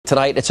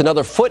tonight. It's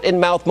another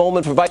foot-in-mouth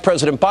moment for Vice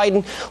President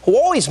Biden, who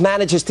always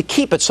manages to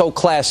keep it so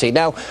classy.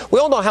 Now, we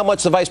all know how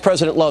much the Vice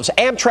President loves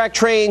Amtrak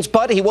trains,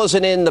 but he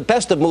wasn't in the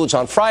best of moods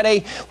on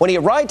Friday when he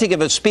arrived to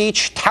give a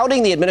speech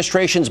touting the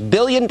administration's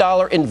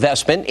billion-dollar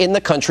investment in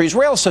the country's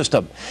rail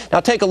system. Now,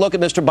 take a look at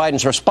Mr.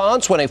 Biden's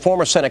response when a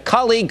former Senate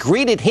colleague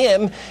greeted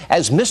him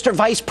as Mr.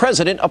 Vice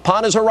President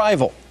upon his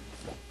arrival.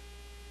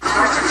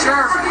 Mr.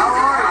 Chairman, how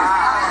are you?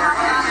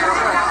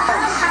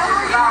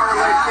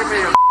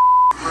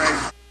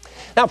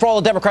 Now, for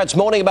all the Democrats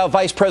moaning about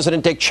Vice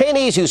President Dick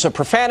Cheney's use of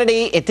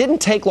profanity, it didn't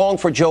take long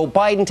for Joe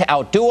Biden to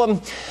outdo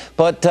him.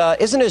 But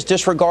isn't his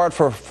disregard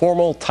for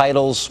formal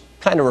titles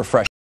kind of refreshing?